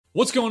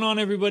What's going on,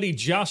 everybody?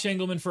 Josh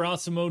Engelman for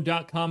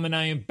Awesemo.com, and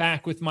I am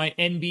back with my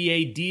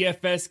NBA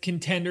DFS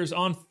contenders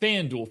on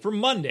FanDuel for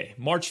Monday,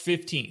 March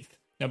 15th.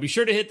 Now be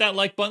sure to hit that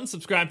like button,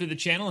 subscribe to the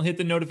channel, and hit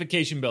the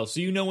notification bell so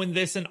you know when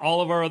this and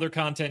all of our other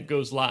content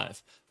goes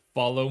live.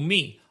 Follow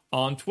me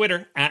on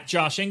Twitter at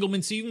Josh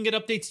Engelman so you can get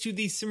updates to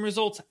these sim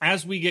results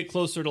as we get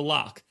closer to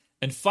lock.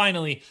 And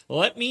finally,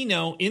 let me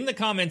know in the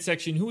comment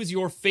section who is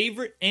your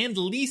favorite and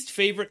least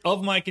favorite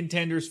of my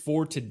contenders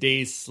for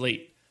today's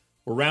slate.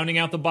 We're rounding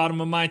out the bottom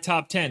of my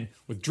top 10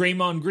 with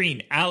Draymond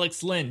Green,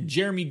 Alex Len,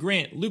 Jeremy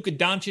Grant, Luka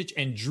Doncic,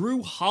 and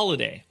Drew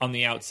Holiday on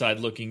the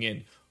outside looking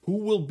in. Who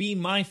will be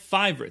my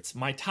favorites?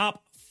 My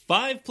top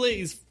 5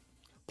 plays,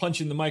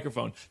 punching the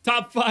microphone,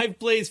 top 5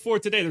 plays for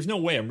today. There's no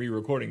way I'm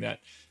re-recording that.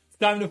 It's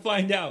time to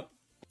find out.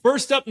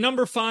 First up,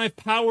 number 5,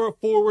 power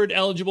forward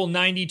eligible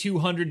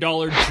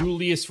 $9,200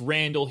 Julius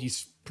Randle.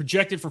 He's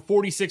projected for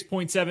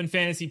 46.7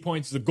 fantasy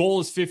points. The goal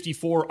is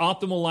 54.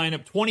 Optimal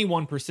lineup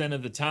 21%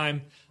 of the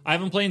time. I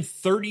have him playing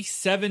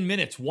 37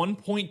 minutes,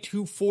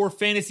 1.24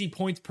 fantasy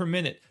points per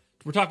minute.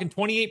 We're talking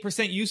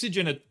 28% usage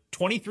and a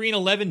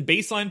 23-11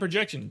 baseline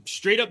projection.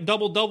 Straight up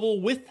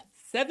double-double with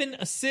 7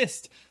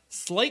 assists.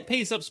 Slight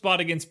pace-up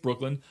spot against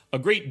Brooklyn. A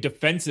great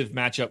defensive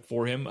matchup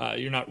for him.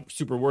 You're not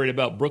super worried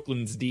about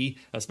Brooklyn's D,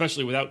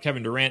 especially without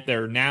Kevin Durant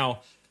there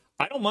now.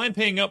 I don't mind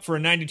paying up for a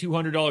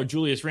 $9,200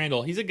 Julius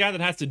Randle. He's a guy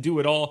that has to do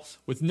it all.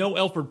 With no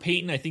Elfrid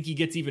Payton, I think he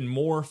gets even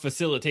more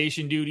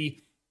facilitation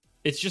duty.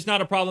 It's just not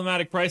a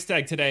problematic price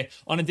tag today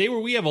on a day where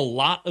we have a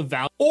lot of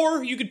value.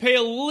 Or you could pay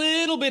a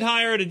little bit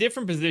higher at a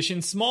different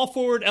position. Small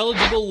forward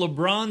eligible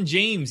LeBron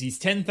James. He's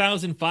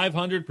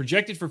 $10,500,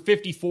 projected for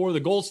 54.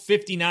 The goal's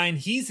 59.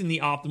 He's in the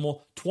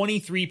optimal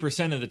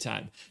 23% of the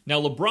time.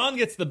 Now LeBron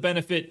gets the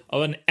benefit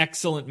of an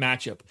excellent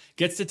matchup.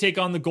 Gets to take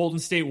on the Golden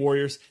State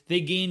Warriors. They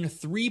gain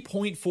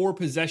 3.4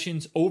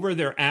 possessions over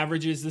their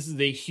averages. This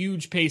is a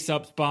huge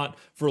pace-up spot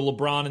for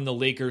LeBron and the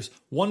Lakers.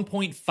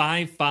 1.55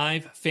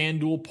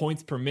 FanDuel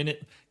points per minute.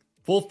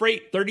 Full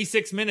freight,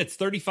 36 minutes,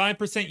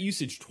 35%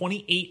 usage,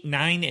 28,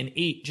 9, and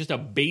 8. Just a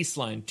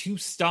baseline. 2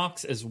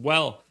 stocks as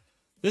well.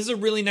 This is a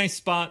really nice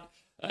spot.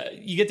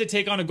 You get to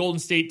take on a Golden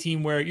State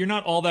team where you're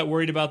not all that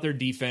worried about their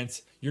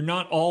defense.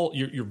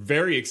 You're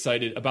very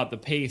excited about the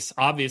pace,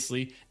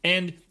 obviously.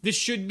 And this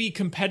should be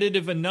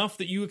competitive enough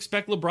that you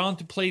expect LeBron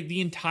to play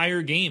the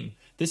entire game.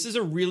 This is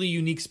a really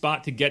unique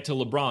spot to get to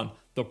LeBron.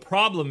 The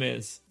problem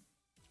is,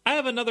 I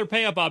have another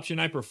pay-up option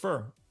I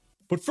prefer.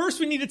 But first,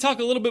 we need to talk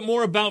a little bit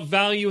more about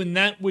value, and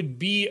that would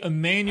be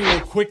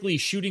Emmanuel Quickley,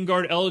 shooting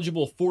guard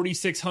eligible,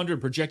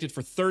 4,600, projected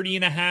for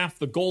 30.5.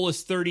 The goal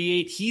is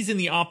 38. He's in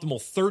the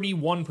optimal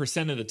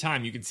 31% of the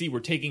time. You can see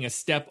we're taking a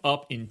step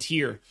up in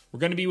tier.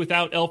 We're going to be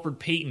without Elfrid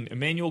Payton.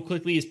 Emmanuel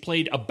Quickley has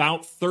played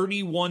about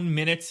 31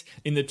 minutes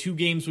in the 2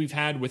 games we've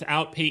had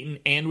without Payton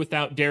and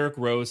without Derrick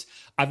Rose.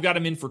 I've got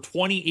him in for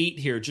 28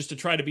 here just to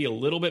try to be a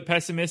little bit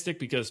pessimistic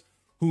because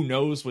who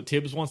knows what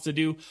Tibbs wants to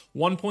do.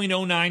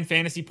 1.09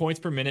 fantasy points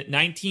per minute,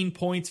 19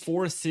 points,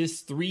 4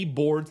 assists, 3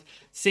 boards.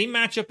 Same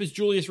matchup as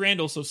Julius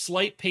Randle, so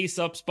slight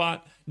pace-up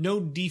spot. No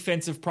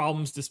defensive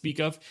problems to speak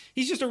of.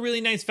 He's just a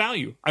really nice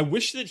value. I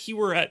wish that he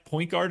were at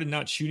point guard and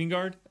not shooting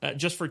guard,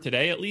 just for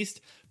today at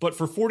least. But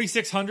for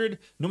 4,600,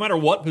 no matter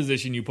what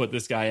position you put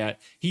this guy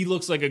at, he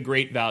looks like a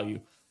great value.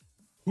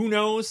 Who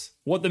knows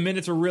what the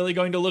minutes are really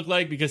going to look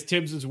like because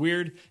Tibbs is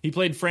weird. He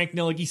started Frank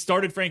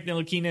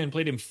Ntilikina and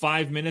played him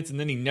 5 minutes and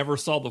then he never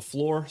saw the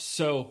floor.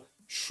 So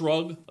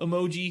shrug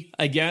emoji,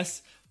 I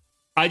guess.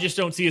 I just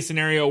don't see a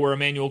scenario where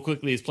Emmanuel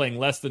Quickley is playing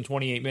less than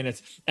 28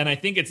 minutes. And I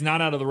think it's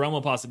not out of the realm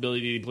of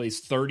possibility that he plays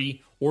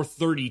 30 or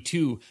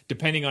 32,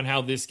 depending on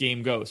how this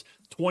game goes.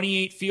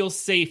 28 feels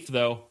safe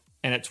though.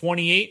 And at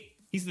 28,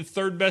 he's the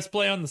 3rd best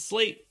play on the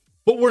slate.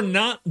 But we're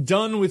not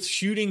done with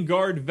shooting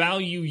guard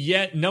value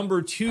yet.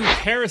 Number 2,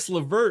 Caris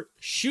LeVert,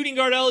 shooting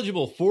guard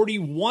eligible,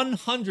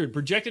 4,100,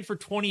 projected for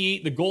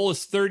 28. The goal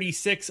is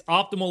 36,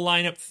 optimal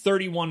lineup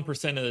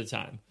 31% of the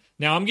time.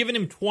 Now, I'm giving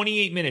him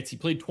 28 minutes. He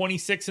played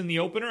 26 in the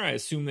opener. I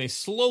assume they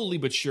slowly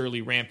but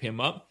surely ramp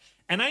him up.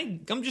 And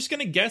I'm just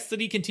going to guess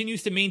that he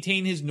continues to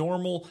maintain his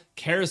normal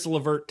Caris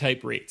LeVert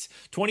type rates.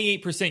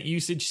 28%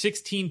 usage,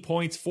 16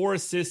 points, 4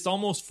 assists,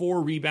 almost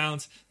 4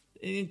 rebounds,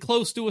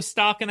 close to a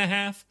stock and a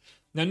half.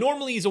 Now,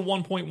 normally he's a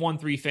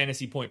 1.13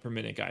 fantasy point per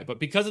minute guy, but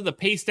because of the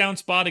pace down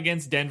spot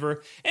against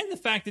Denver and the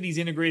fact that he's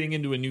integrating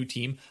into a new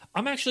team,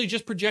 I'm actually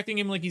just projecting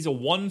him like he's a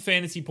 1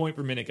 fantasy point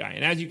per minute guy.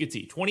 And as you can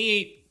see,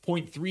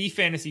 28.3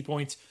 fantasy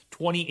points,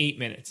 28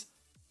 minutes.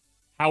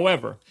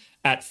 However,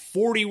 at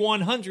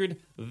 4,100,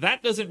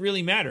 that doesn't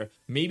really matter.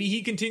 Maybe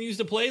he continues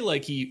to play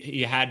like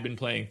he had been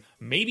playing.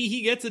 Maybe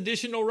he gets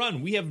additional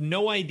run. We have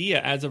no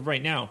idea as of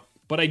right now.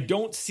 But I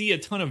don't see a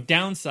ton of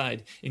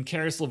downside in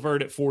Caris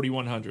LeVert at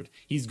 4,100.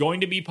 He's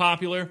going to be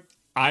popular.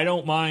 I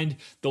don't mind.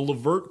 The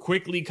LeVert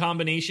Quickley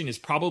combination is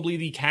probably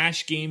the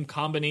cash game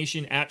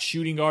combination at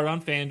shooting guard on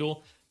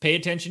FanDuel. Pay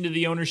attention to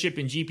the ownership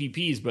in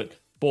GPPs, but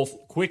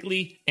both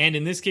Quickley and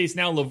in this case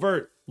now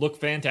LeVert look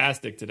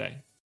fantastic today.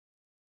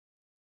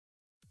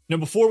 Now,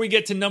 before we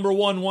get to number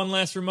one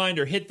last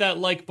reminder, hit that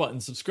like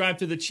button, subscribe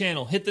to the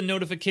channel, hit the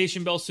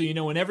notification bell so you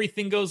know when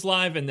everything goes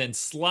live, and then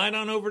slide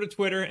on over to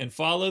Twitter and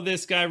follow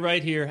this guy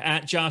right here,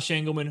 at Josh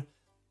Engelman.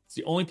 It's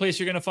the only place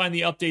you're going to find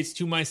the updates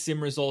to my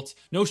sim results.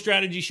 No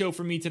strategy show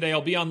for me today.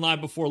 I'll be on live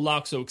before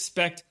lock, so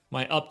expect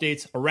my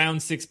updates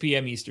around 6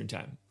 p.m. Eastern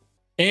time.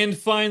 And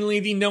finally,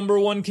 the number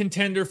one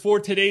contender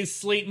for today's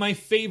slate, my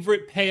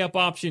favorite pay-up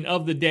option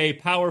of the day,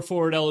 power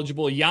forward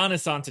eligible,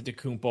 Giannis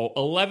Antetokounmpo,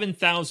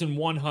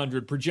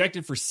 11,100,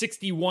 projected for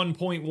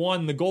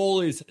 61.1. The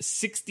goal is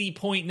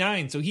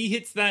 60.9, so he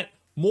hits that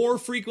more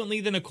frequently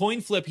than a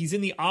coin flip. He's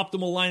in the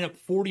optimal lineup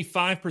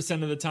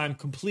 45% of the time,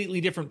 completely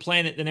different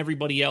planet than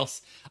everybody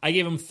else. I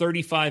gave him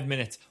 35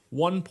 minutes,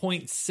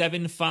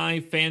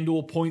 1.75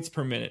 FanDuel points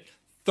per minute,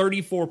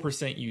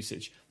 34%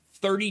 usage,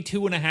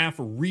 32.5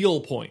 real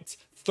points,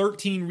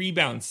 13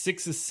 rebounds,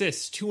 6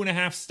 assists,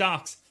 2.5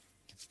 stocks.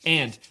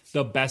 And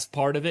the best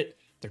part of it,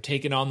 they're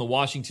taking on the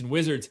Washington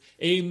Wizards,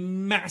 a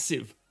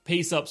massive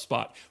pace up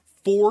spot.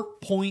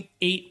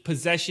 4.8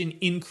 possession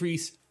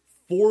increase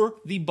for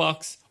the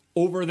Bucks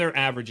over their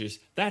averages.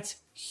 That's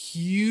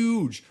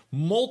huge.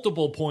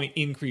 Multiple point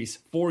increase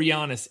for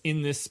Giannis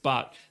in this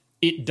spot.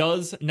 It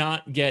does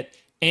not get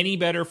any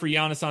better for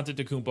Giannis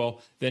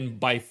Antetokounmpo than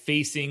by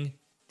facing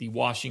the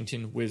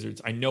Washington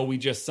Wizards. I know we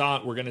just saw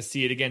it. We're going to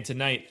see it again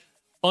tonight.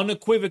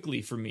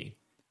 Unequivocally for me,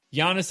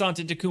 Giannis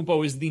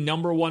Antetokounmpo is the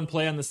number one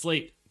play on the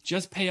slate.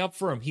 Just pay up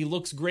for him. He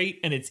looks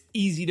great, and it's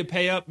easy to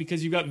pay up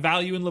because you've got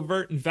value in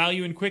LeVert and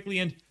value in Quickly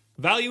and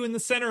value in the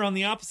center on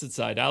the opposite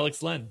side,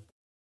 Alex Len.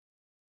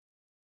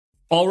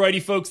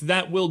 Alrighty, folks,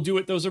 that will do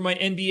it. Those are my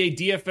NBA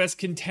DFS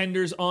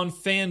contenders on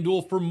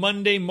FanDuel for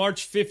Monday,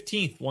 March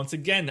 15th. Once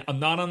again, I'm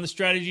not on the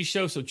strategy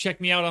show, so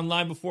check me out on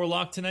Live Before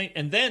Lock tonight.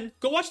 And then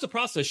go watch the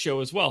process show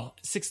as well,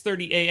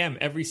 6:30 a.m.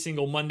 every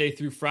single Monday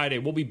through Friday.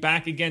 We'll be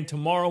back again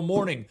tomorrow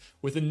morning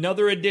with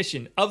another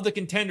edition of the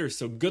contenders.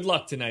 So good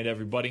luck tonight,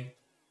 everybody.